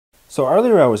So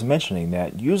earlier I was mentioning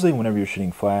that usually whenever you're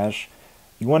shooting flash,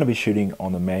 you want to be shooting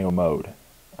on the manual mode.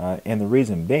 And the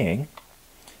reason being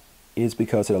is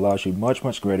because it allows you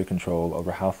much greater control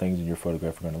over how things in your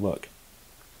photograph are going to look.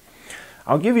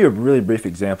 I'll give you a really brief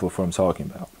example of what I'm talking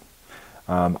about.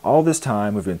 All this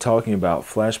time we've been talking about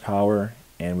flash power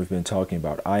and we've been talking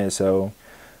about ISO,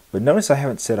 but notice I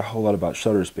haven't said a whole lot about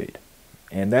shutter speed.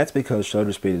 And that's because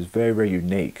shutter speed is very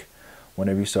unique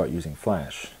whenever you start using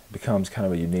flash. It becomes kind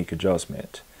of a unique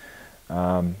adjustment.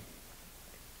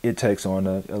 It takes on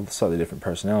a slightly different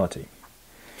personality.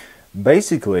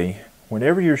 Basically,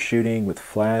 whenever you're shooting with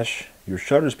flash, your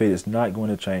shutter speed is not going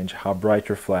to change how bright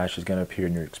your flash is going to appear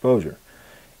in your exposure.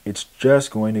 It's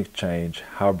just going to change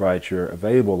how bright your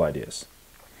available light is.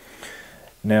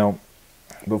 Now,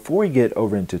 before we get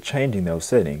over into changing those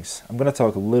settings, I'm going to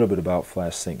talk a little bit about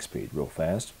flash sync speed real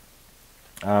fast.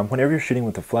 Whenever you're shooting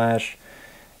with the flash,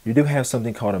 you do have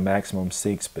something called a maximum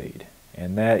sync speed,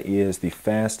 and that is the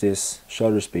fastest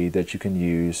shutter speed that you can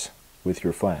use with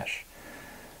your flash.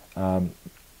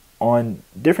 On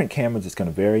different cameras it's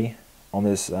going to vary. On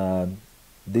this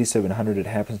D700 it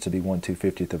happens to be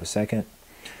 1/250th of a second.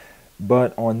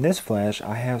 But on this flash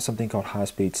I have something called high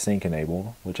speed sync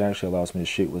enabled, which actually allows me to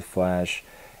shoot with flash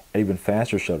at even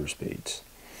faster shutter speeds.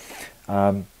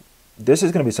 This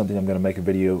is going to be something I'm going to make a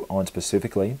video on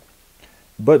specifically,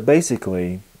 but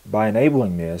basically by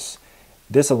enabling this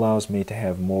allows me to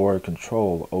have more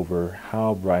control over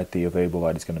how bright the available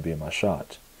light is going to be in my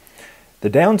shot. The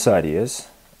downside is,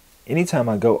 anytime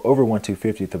I go over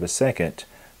 1/250th of a second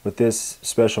with this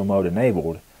special mode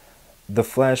enabled, the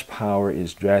flash power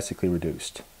is drastically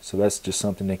reduced. So that's just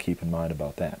something to keep in mind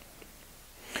about that.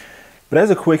 But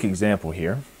as a quick example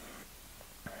here,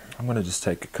 I'm going to just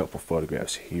take a couple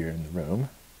photographs here in the room.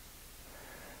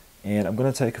 And I'm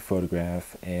going to take a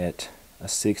photograph at a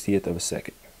 60th of a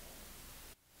second.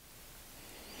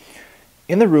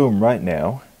 In the room right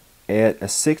now, at a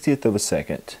 60th of a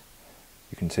second,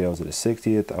 you can see I was at a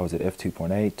 60th, I was at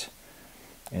f2.8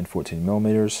 and 14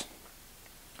 millimeters.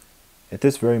 At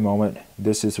this very moment,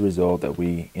 this is the result that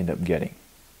we end up getting.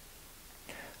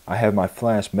 I have my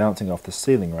flash bouncing off the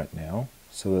ceiling right now,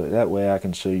 so that way I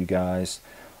can show you guys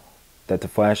that the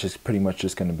flash is pretty much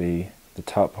just going to be the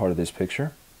top part of this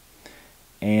picture,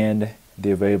 and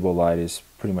the available light is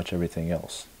pretty much everything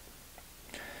else.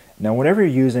 Now whenever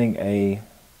you're using a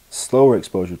slower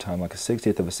exposure time, like a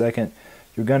 60th of a second,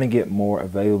 you're going to get more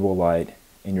available light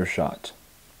in your shot.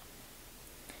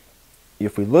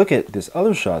 If we look at this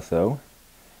other shot though,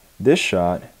 this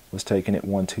shot was taken at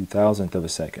 1/2000th of a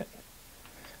second.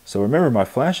 So remember, my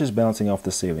flash is bouncing off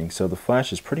the ceiling, so the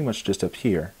flash is pretty much just up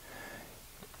here.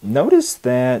 Notice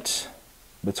that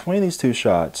between these two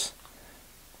shots,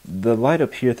 the light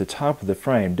up here at the top of the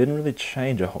frame didn't really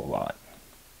change a whole lot.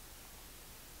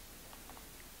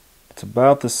 It's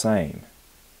about the same.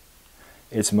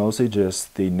 It's mostly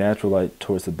just the natural light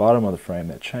towards the bottom of the frame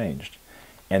that changed.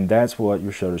 And that's what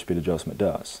your shutter speed adjustment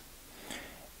does.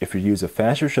 If you use a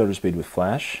faster shutter speed with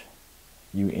flash,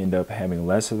 you end up having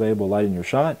less available light in your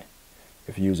shot.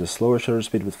 If you use a slower shutter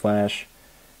speed with flash,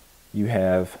 you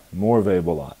have more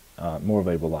available light.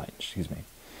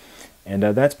 And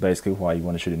that's basically why you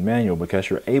want to shoot in manual, because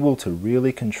you're able to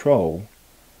really control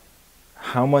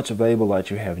how much available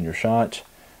light you have in your shot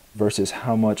versus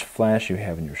how much flash you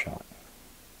have in your shot.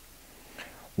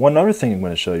 One other thing I'm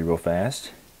going to show you real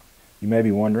fast. You may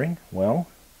be wondering, well,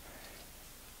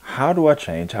 how do I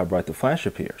change how bright the flash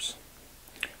appears?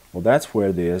 Well, that's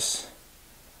where this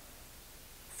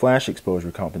flash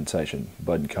exposure compensation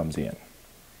button comes in.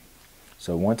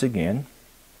 So once again,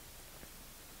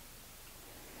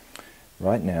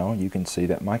 right now you can see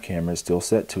that my camera is still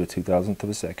set to a 2,000th of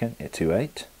a second at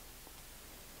 2.8.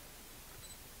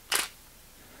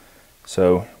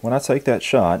 So when I take that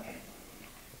shot,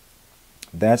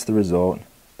 that's the result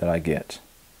that I get.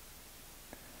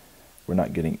 We're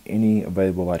not getting any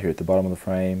available light here at the bottom of the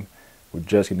frame. We're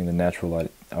just getting the natural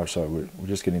light, we're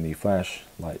just getting the flash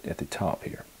light at the top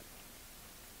here.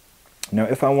 Now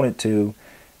if I wanted to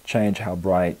change how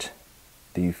bright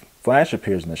the flash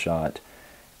appears in the shot,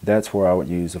 that's where I would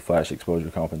use the flash exposure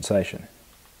compensation.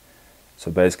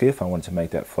 So basically, if I wanted to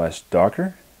make that flash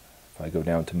darker, if I go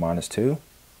down to -2,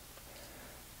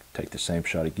 take the same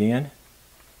shot again,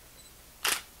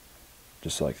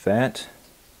 just like that.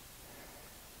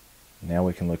 Now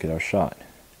we can look at our shot.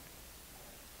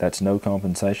 That's no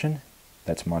compensation,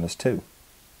 that's -2.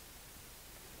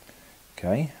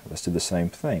 Okay, let's do the same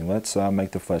thing. Let's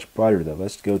make the flash brighter though.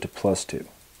 Let's go to +2.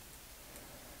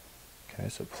 Okay,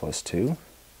 so +2.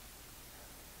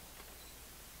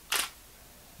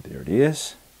 There it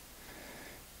is.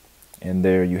 And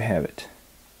there you have it.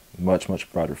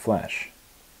 much brighter flash.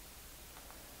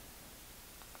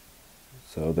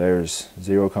 So there's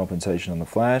 0 compensation on the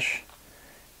flash,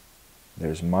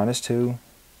 there's -2,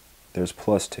 there's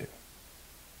 +2.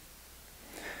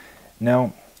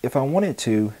 Now, if I wanted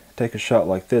to take a shot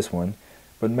like this one,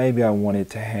 but maybe I wanted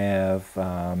to have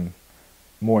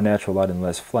more natural light and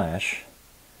less flash,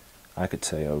 I could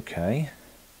say, okay,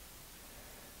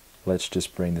 let's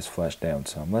just bring this flash down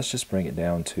some. Let's just bring it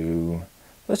down to,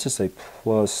 let's just say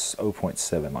plus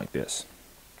 0.7 like this.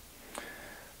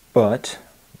 But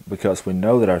because we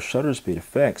know that our shutter speed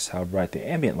affects how bright the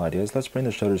ambient light is, let's bring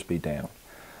the shutter speed down.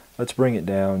 Let's bring it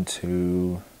down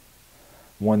to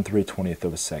 1/320th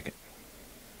of a second.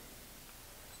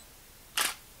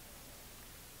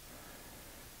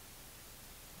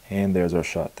 And there's our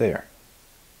shot there.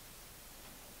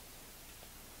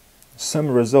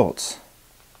 Similar results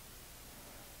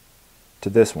to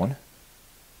this one,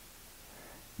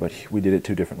 but we did it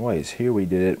 2 different ways. Here we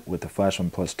did it with the flash on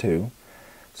 +2,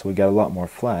 so we got a lot more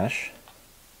flash.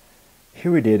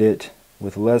 Here we did it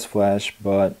with less flash,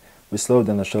 but we slowed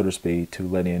down the shutter speed to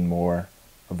let in more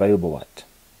available light.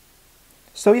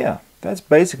 So yeah, that's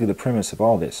basically the premise of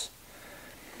all this.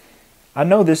 I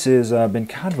know this has been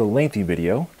kind of a lengthy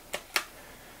video,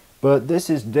 but this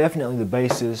is definitely the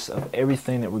basis of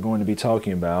everything that we're going to be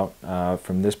talking about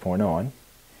from this point on.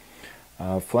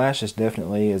 Flash is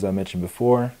definitely, as I mentioned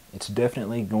before, it's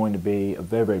definitely going to be a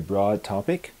very broad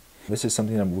topic. This is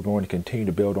something that we're going to continue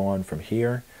to build on from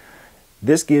here.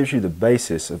 This gives you the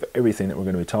basis of everything that we're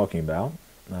going to be talking about,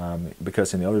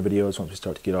 because in the other videos, once we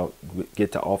start to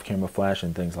get to off-camera flash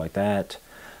and things like that,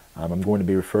 I'm going to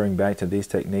be referring back to these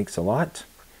techniques a lot.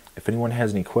 If anyone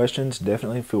has any questions,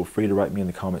 definitely feel free to write me in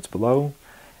the comments below,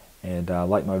 and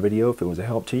like my video if it was a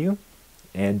help to you.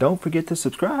 And don't forget to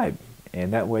subscribe,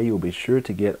 and that way you'll be sure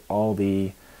to get all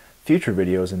the future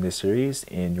videos in this series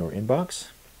in your inbox.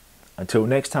 Until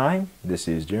next time, this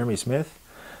is Jeremy Smith,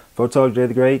 Photog Jay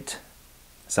the Great,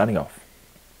 signing off.